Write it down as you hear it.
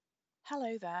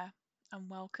Hello there, and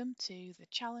welcome to the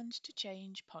Challenge to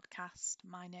Change podcast.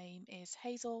 My name is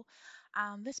Hazel,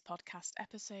 and this podcast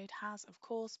episode has, of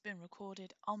course, been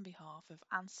recorded on behalf of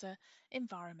ANSWER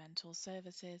Environmental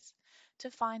Services.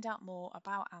 To find out more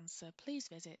about ANSWER, please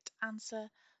visit answer.co.uk.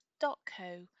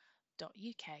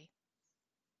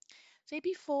 So,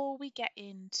 before we get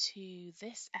into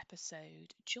this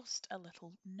episode, just a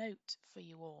little note for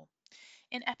you all.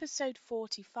 In episode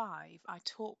 45, I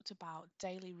talked about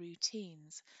daily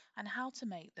routines and how to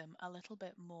make them a little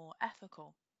bit more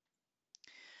ethical.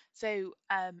 So,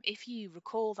 if you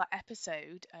recall that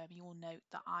episode, you will note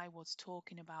that I was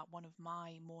talking about one of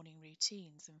my morning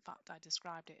routines. In fact, I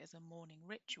described it as a morning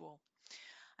ritual.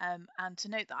 And to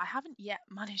note that I haven't yet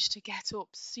managed to get up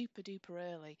super duper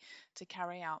early to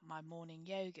carry out my morning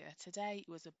yoga. Today it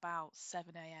was about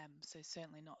 7 a.m., so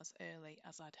certainly not as early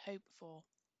as I'd hoped for.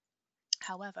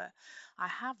 However, I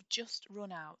have just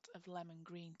run out of lemon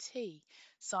green tea,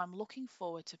 so I'm looking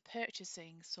forward to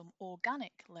purchasing some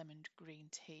organic lemon green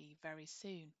tea very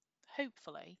soon,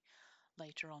 hopefully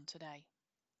later on today.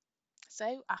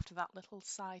 So, after that little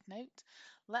side note,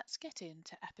 let's get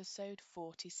into episode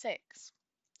 46.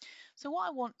 So, what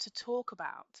I want to talk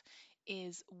about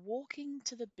is walking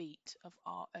to the beat of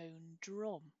our own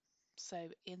drum.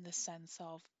 So, in the sense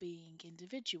of being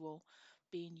individual,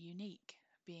 being unique,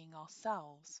 being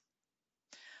ourselves.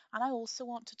 And I also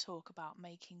want to talk about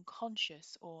making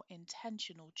conscious or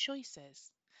intentional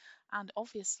choices, and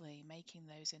obviously making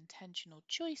those intentional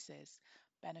choices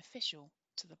beneficial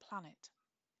to the planet.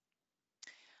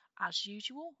 As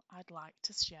usual, I'd like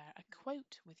to share a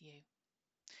quote with you.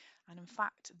 And in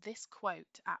fact, this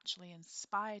quote actually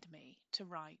inspired me to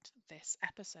write this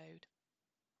episode.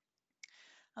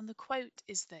 And the quote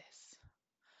is this: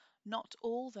 "Not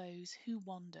all those who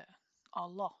wander are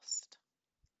lost."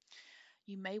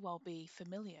 You may well be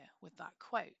familiar with that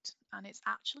quote, and it's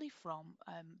actually from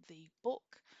the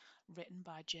book written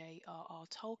by J.R.R.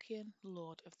 Tolkien,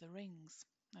 Lord of the Rings.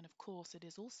 And of course, it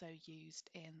is also used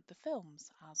in the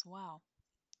films as well.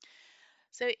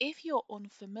 So, if you're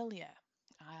unfamiliar,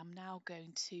 I am now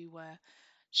going to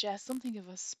share something of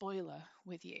a spoiler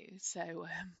with you. So,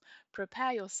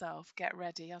 prepare yourself, get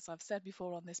ready. As I've said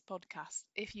before on this podcast,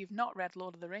 if you've not read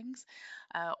Lord of the Rings,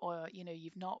 or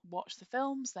you've not watched the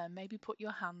films, then maybe put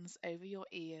your hands over your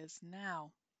ears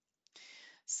now.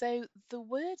 So, the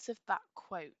words of that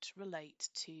quote relate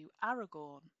to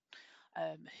Aragorn,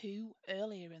 who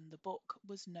earlier in the book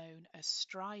was known as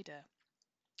Strider.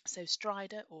 So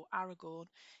Strider or Aragorn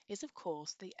is of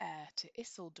course the heir to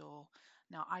Isildur.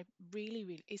 Now I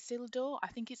really Isildur, I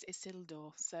think it's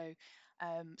Isildur. So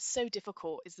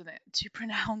difficult, isn't it, to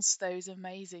pronounce those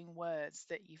amazing words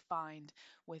that you find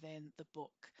within the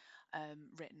book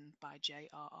written by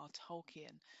J.R.R.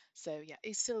 Tolkien. So yeah,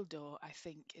 Isildur I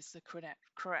think is the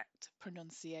correct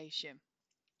pronunciation.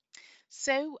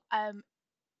 So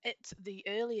at the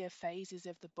earlier phases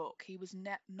of the book, he was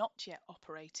not yet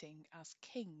operating as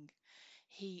king.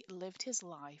 He lived his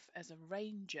life as a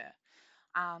ranger,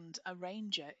 and a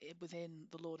ranger within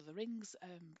the Lord of the Rings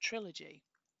trilogy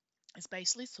is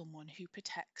basically someone who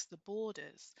protects the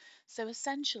borders. So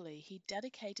essentially, he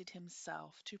dedicated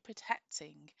himself to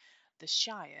protecting the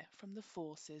Shire from the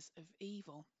forces of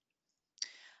evil.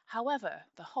 However,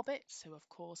 the hobbits, who of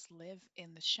course live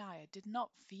in the Shire, did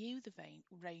not view the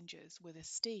rangers with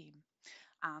esteem,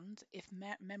 and if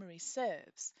memory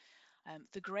serves,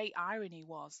 the great irony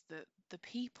was that the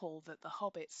people that the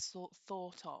hobbits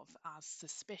thought of as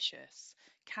suspicious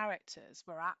characters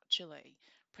were actually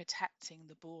protecting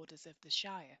the borders of the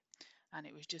Shire, and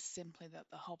it was just simply that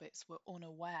the hobbits were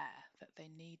unaware that they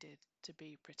needed to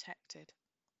be protected.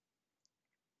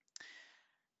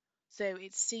 So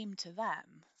it seemed to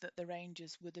them that the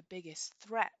Rangers were the biggest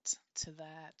threat to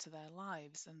their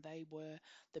lives, and they were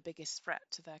the biggest threat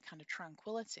to their kind of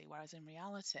tranquility, whereas in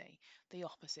reality the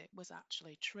opposite was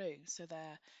actually true. So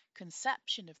their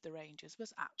conception of the Rangers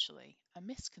was actually a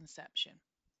misconception.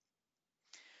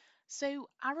 So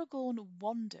Aragorn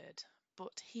wandered,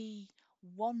 but he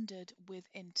wandered with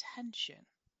intention.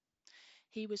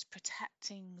 He was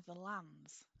protecting the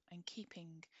lands and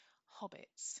keeping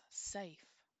hobbits safe.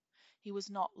 He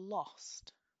was not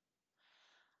lost.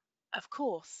 Of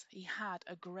course, he had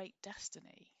a great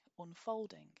destiny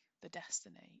unfolding, the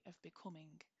destiny of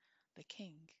becoming the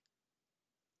king.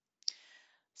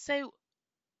 So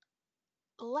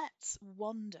let's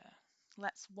wander.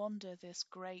 Let's wander this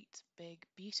great, big,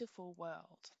 beautiful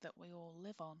world that we all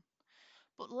live on.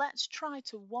 But let's try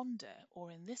to wander,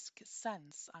 or in this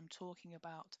sense, I'm talking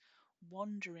about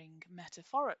wandering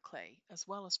metaphorically as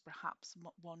well as perhaps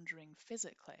wandering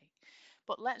physically,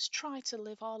 But let's try to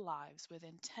live our lives with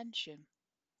intention.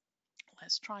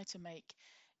 Let's try to make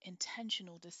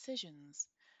intentional decisions,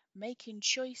 making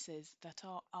choices that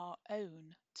are our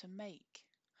own to make,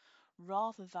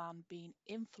 rather than being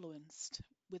influenced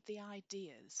with the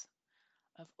ideas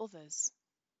of others.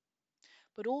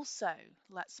 But also,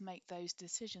 let's make those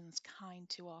decisions kind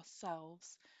to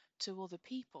ourselves, to other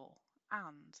people,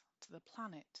 and to the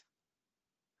planet.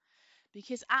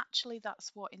 Because actually,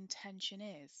 that's what intention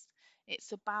is.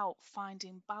 It's about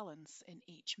finding balance in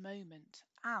each moment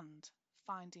and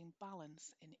finding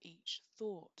balance in each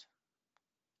thought.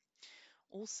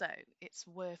 Also, it's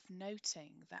worth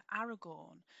noting that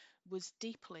Aragorn was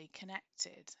deeply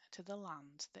connected to the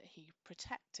land that he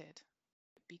protected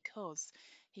because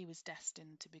he was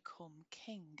destined to become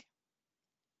king.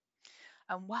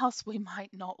 And whilst we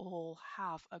might not all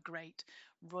have a great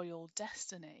royal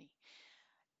destiny,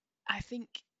 I think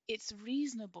it's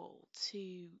reasonable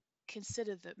to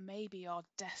consider that maybe our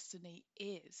destiny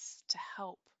is to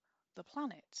help the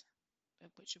planet,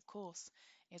 which of course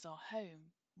is our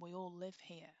home. We all live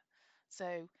here.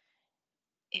 So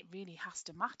it really has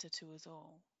to matter to us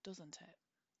all, doesn't it?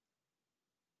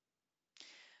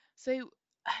 So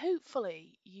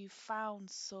hopefully you found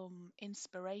some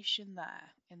inspiration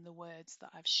there in the words that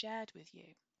I've shared with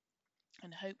you.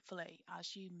 And hopefully,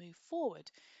 as you move forward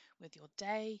with your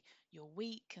day, your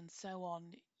week, and so on,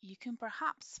 you can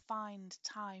perhaps find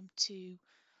time to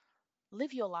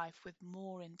live your life with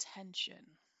more intention,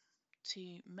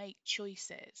 to make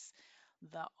choices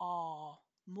that are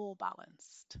more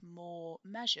balanced, more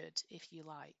measured, if you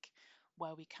like,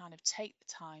 where we kind of take the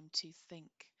time to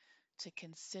think, to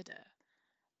consider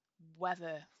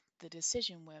whether the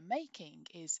decision we're making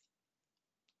is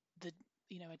the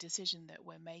a decision that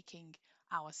we're making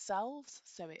ourselves,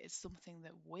 so it is something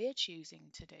that we're choosing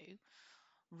to do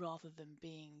rather than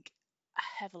being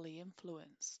heavily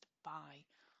influenced by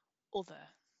other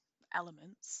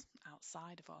elements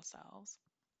outside of ourselves,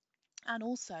 and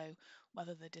also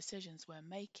whether the decisions we're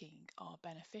making are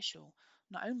beneficial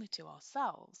not only to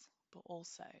ourselves but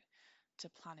also to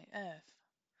planet Earth.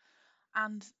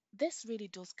 And this really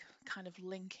does kind of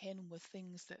link in with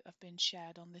things that have been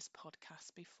shared on this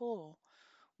podcast before.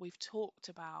 We've talked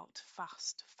about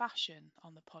fast fashion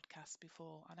on the podcast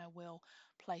before, and I will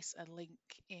place a link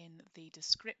in the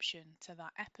description to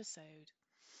that episode.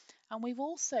 And we've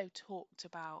also talked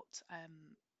about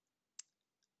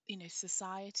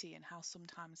society and how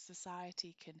sometimes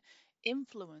society can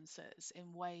influence us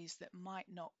in ways that might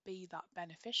not be that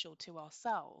beneficial to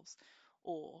ourselves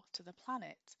or to the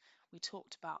planet. We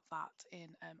talked about that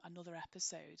in another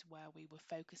episode where we were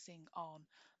focusing on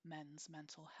men's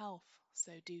mental health.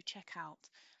 So do check out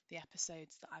the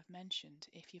episodes that I've mentioned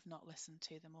if you've not listened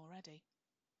to them already.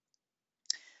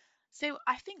 So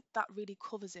I think that really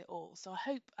covers it all. So I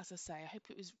hope, as I say, I hope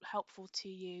it was helpful to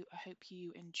you. I hope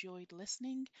you enjoyed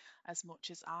listening as much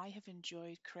as I have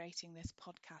enjoyed creating this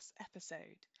podcast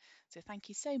episode. So thank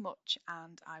you so much,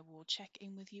 and I will check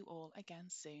in with you all again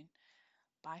soon.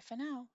 Bye for now.